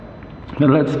But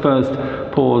let's first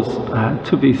pause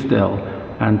to be still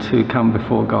and to come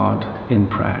before God in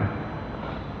prayer.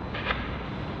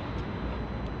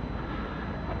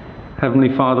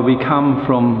 Heavenly Father, we come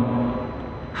from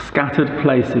scattered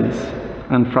places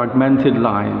and fragmented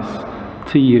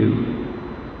lives to you.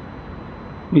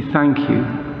 We thank you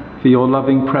for your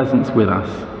loving presence with us,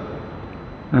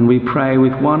 and we pray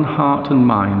with one heart and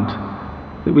mind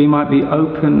that we might be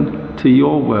open to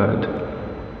your word,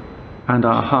 and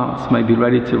our hearts may be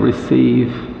ready to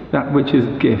receive that which is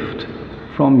gift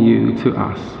from you to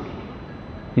us.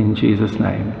 In Jesus'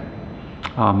 name,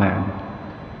 amen.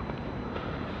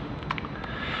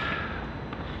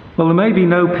 Well, there may be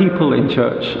no people in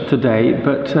church today,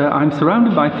 but I'm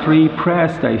surrounded by 3 prayer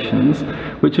stations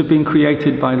which have been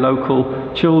created by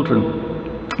local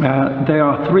children. They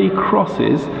are 3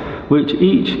 crosses which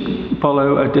each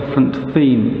follow a different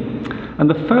theme. And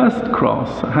the first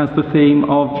cross has the theme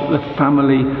of the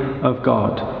family of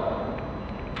God.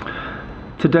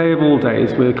 Today of all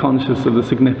days, we're conscious of the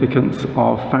significance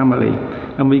of family,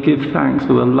 and we give thanks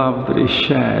for the love that is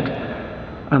shared.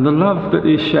 And the love that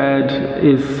is shared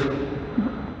is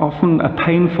often a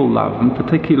painful love, and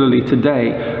particularly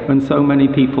today when so many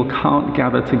people can't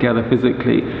gather together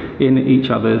physically in each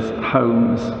other's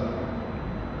homes.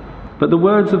 But the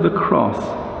words of the cross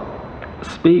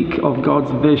speak of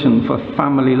God's vision for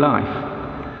family life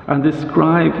and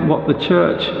describe what the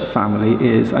church family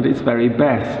is at its very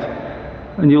best.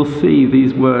 And you'll see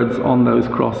these words on those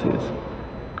crosses.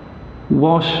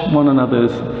 Wash one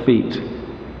another's feet.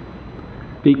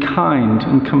 Be kind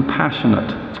and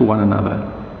compassionate to one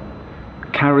another.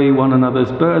 Carry one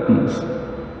another's burdens.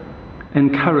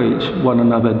 Encourage one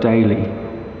another daily.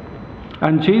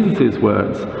 And Jesus'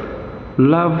 words,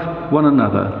 love one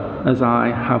another as I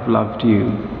have loved you.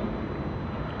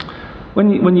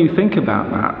 When you think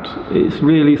about that, it's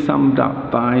really summed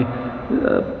up by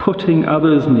putting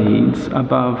others' needs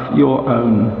above your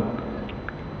own.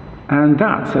 And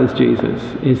that, says Jesus,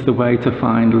 is the way to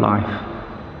find life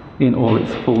in all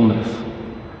its fullness.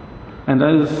 And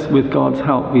as with God's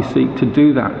help we seek to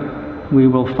do that, we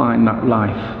will find that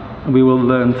life, and we will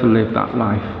learn to live that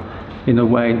life in a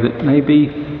way that maybe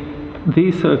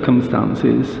these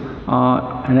circumstances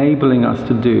are enabling us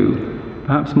to do,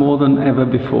 perhaps more than ever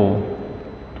before.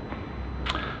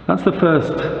 That's the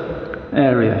first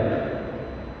area.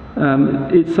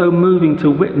 It's so moving to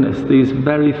witness these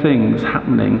very things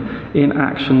happening in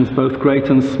actions both great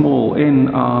and small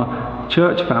in our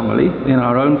church family, in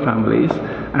our own families,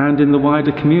 and in the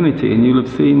wider community. And you'll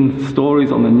have seen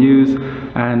stories on the news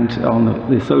and on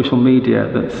the social media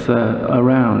that's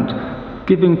around,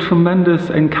 giving tremendous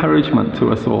encouragement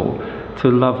to us all to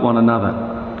love one another.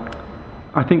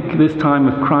 I think this time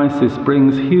of crisis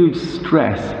brings huge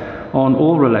stress on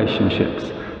all relationships,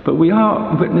 but we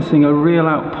are witnessing a real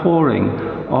outpouring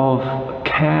of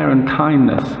care and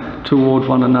kindness toward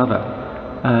one another.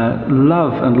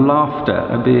 Love and laughter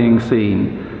are being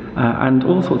seen, and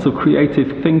all sorts of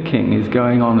creative thinking is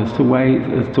going on as to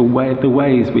the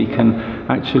ways we can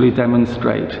actually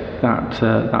demonstrate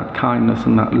that kindness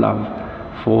and that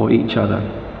love for each other.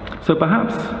 So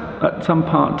perhaps at some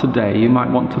part today you might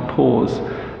want to pause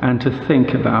and to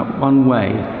think about one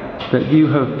way that you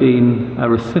have been a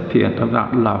recipient of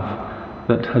that love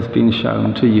that has been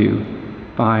shown to you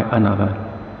by another.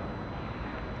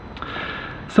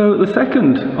 So the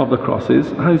second of the crosses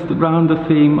has around the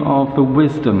theme of the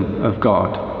wisdom of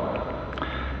God.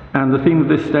 And the theme of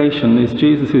this station is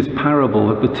Jesus'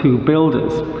 parable of the 2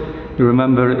 builders. You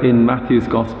remember in Matthew's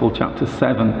Gospel, chapter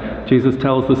 7, Jesus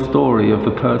tells the story of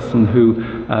the person who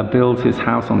builds his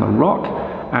house on the rock,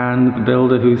 and the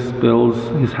builder who builds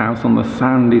his house on the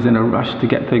sand. He's in a rush to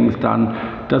get things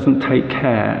done, doesn't take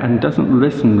care, and doesn't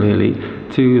listen really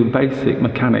to the basic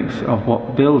mechanics of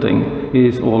what building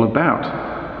is all about.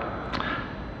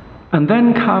 And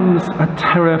then comes a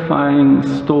terrifying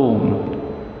storm.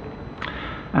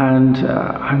 And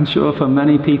I'm sure for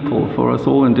many people, for us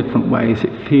all in different ways,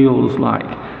 it feels like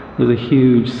there's a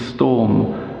huge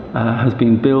storm has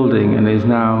been building and is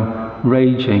now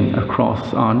raging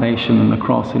across our nation and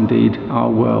across indeed our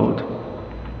world.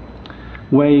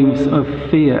 Waves of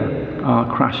fear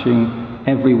are crashing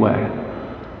everywhere.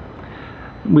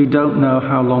 We don't know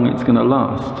how long it's going to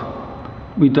last.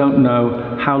 We don't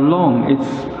know how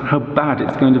bad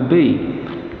it's going to be.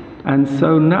 And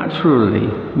so naturally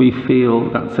we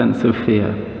feel that sense of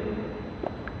fear.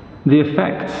 The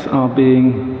effects are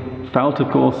being felt,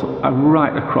 of course,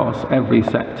 right across every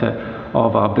sector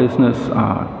of our business,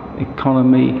 our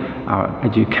economy, our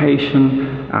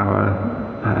education,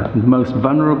 our most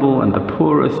vulnerable and the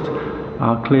poorest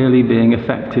are clearly being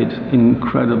affected in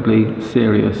incredibly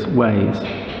serious ways.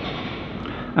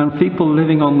 And people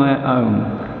living on their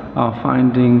own are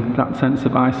finding that sense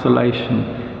of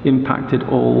isolation impacted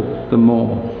all the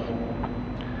more.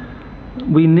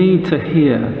 We need to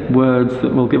hear words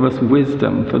that will give us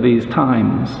wisdom for these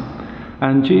times.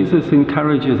 And Jesus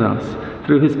encourages us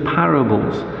through his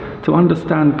parables to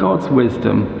understand God's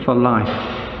wisdom for life.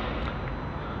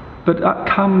 But that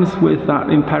comes with that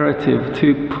imperative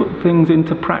to put things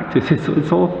into practice.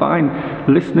 It's all fine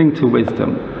listening to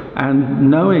wisdom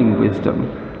and knowing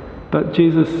wisdom. But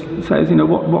Jesus says,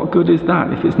 what good is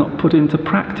that if it's not put into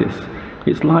practice?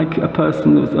 It's like a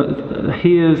person who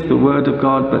hears the word of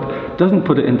God but doesn't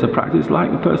put it into practice. It's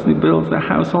like the person who builds their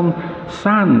house on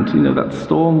sand. That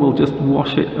storm will just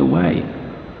wash it away.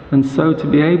 And so to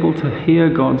be able to hear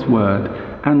God's word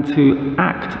and to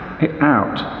act it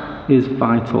out is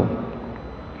vital.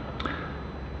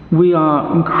 We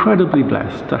are incredibly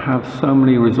blessed to have so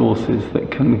many resources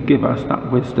that can give us that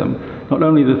wisdom. Not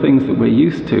only the things that we're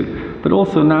used to, but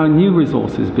also now new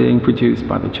resources being produced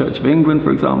by the Church of England,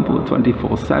 for example, the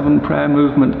 24/7 prayer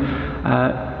movement.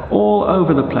 All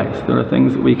over the place there are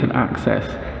things that we can access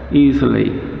easily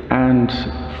and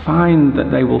find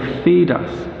that they will feed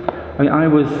us. I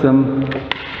was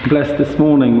blessed this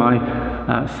morning. My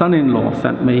son-in-law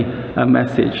sent me a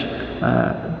message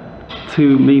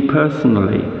to me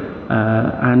personally,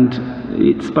 and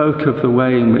it spoke of the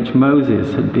way in which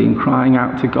Moses had been crying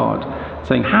out to God,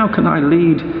 saying, how can I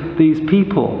lead these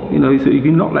people? He said,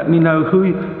 you not let me know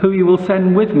who you will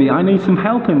send with me. I need some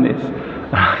help in this.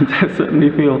 I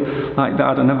certainly feel like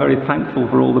that, and I'm very thankful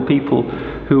for all the people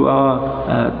who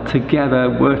are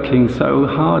together working so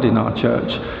hard in our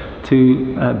church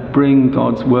to bring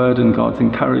God's word and God's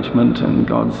encouragement and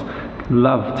God's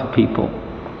love to people.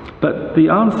 But the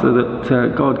answer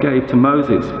that God gave to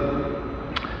Moses,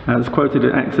 as quoted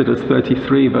in Exodus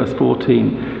 33 verse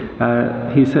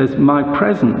 14, he says, my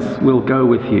presence will go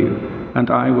with you and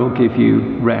I will give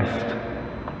you rest.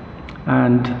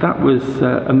 And that was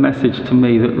a message to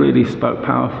me that really spoke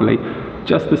powerfully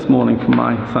just this morning from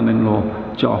my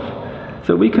son-in-law, Joff.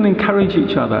 So we can encourage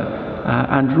each other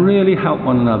and really help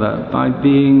one another by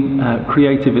being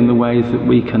creative in the ways that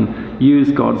we can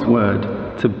use God's word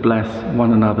to bless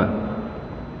one another.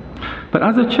 But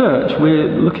as a church, we're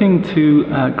looking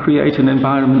to create an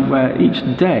environment where each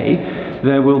day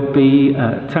there will be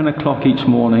 10 o'clock each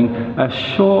morning a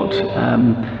short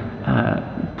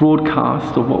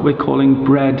broadcast of what we're calling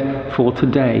Bread for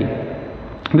Today.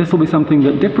 This will be something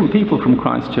that different people from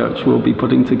Christ Church will be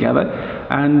putting together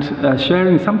and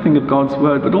sharing something of God's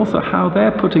word, but also how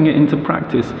they're putting it into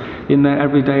practice in their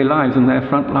everyday lives and their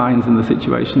front lines and the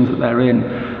situations that they're in,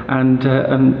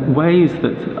 and ways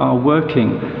that are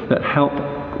working that help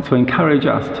to encourage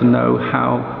us to know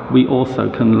how we also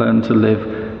can learn to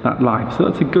live that life. So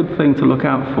that's a good thing to look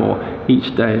out for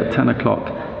each day at 10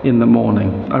 o'clock in the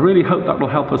morning. I really hope that will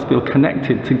help us feel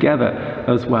connected together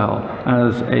as well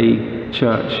as a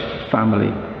church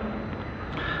family.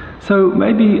 So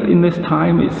maybe in this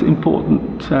time it's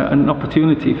important, an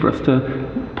opportunity for us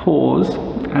to pause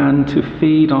and to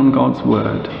feed on God's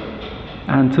word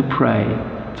and to pray,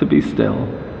 to be still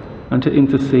and to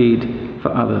intercede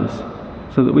for others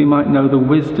so that we might know the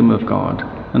wisdom of God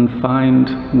and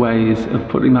find ways of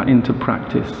putting that into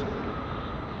practice.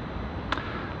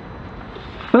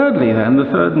 Thirdly then, the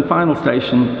third and final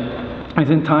station is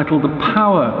entitled The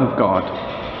Power of God.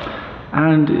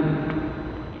 And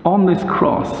on this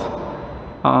cross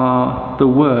are the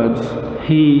words,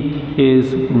 He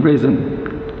is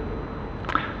risen.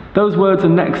 Those words are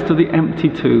next to the empty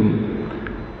tomb.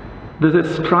 There's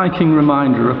a striking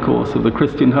reminder, of course, of the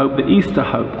Christian hope, the Easter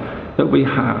hope that we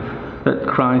have, that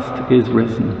Christ is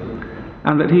risen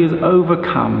and that He has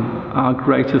overcome our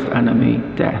greatest enemy,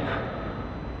 death.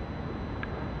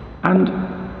 And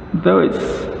though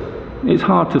it's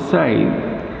hard to say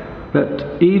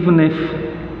that even if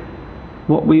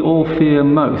what we all fear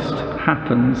most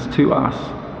happens to us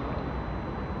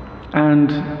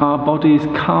and our bodies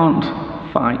can't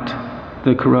fight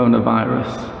the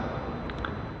coronavirus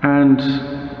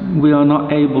and we are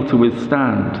not able to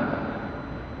withstand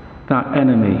that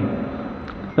enemy,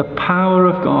 the power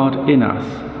of God in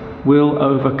us will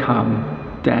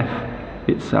overcome death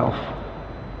itself.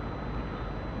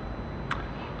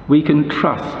 We can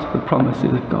trust the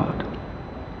promises of God.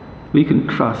 We can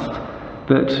trust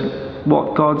that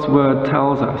what God's word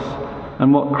tells us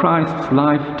and what Christ's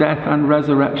life, death and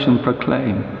resurrection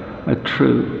proclaim are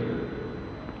true.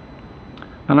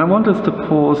 And I want us to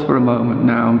pause for a moment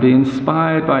now and be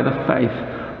inspired by the faith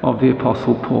of the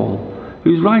Apostle Paul,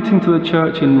 who's writing to the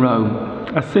church in Rome,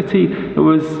 a city that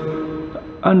was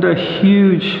under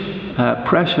huge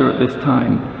pressure at this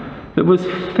time, that was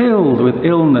filled with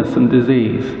illness and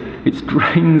disease. Its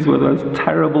drains were those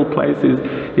terrible places.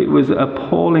 It was an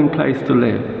appalling place to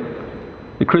live.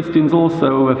 The Christians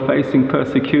also were facing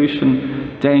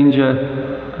persecution, danger,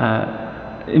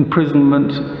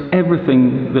 imprisonment,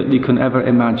 everything that you can ever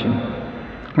imagine.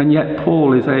 And yet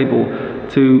Paul is able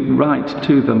to write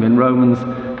to them in Romans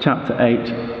chapter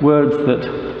 8, words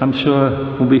that I'm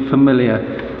sure will be familiar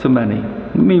to many.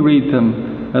 Let me read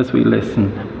them as we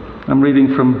listen. I'm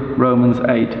reading from Romans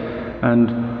 8 and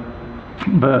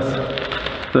verse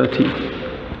 35.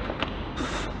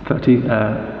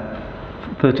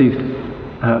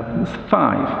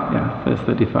 Verse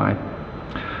 35.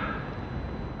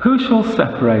 Who shall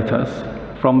separate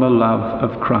us from the love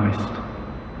of Christ?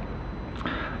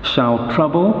 Shall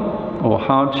trouble or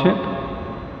hardship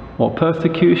or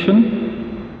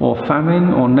persecution or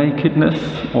famine or nakedness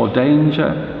or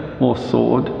danger or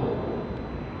sword?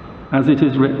 As it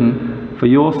is written, for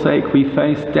your sake we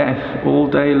face death all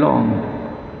day long.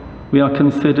 We are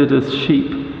considered as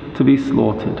sheep to be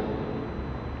slaughtered.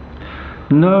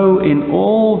 No, in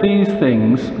all these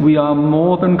things we are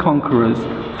more than conquerors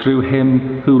through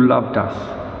him who loved us.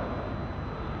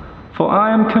 For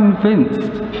I am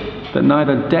convinced that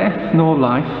neither death nor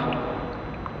life,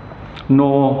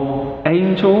 nor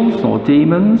angels nor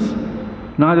demons,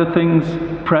 neither things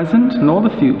present nor the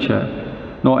future,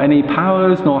 nor any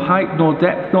powers, nor height, nor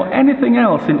depth, nor anything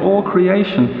else in all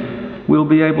creation will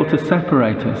be able to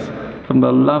separate us from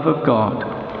the love of God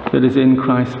that is in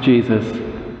Christ Jesus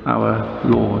our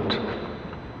Lord.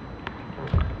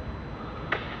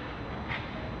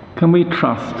 Can we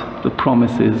trust the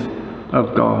promises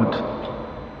of God?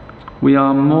 We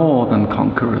are more than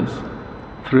conquerors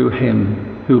through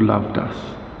him who loved us.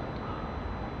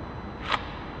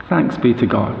 Thanks be to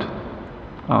God.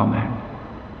 Amen.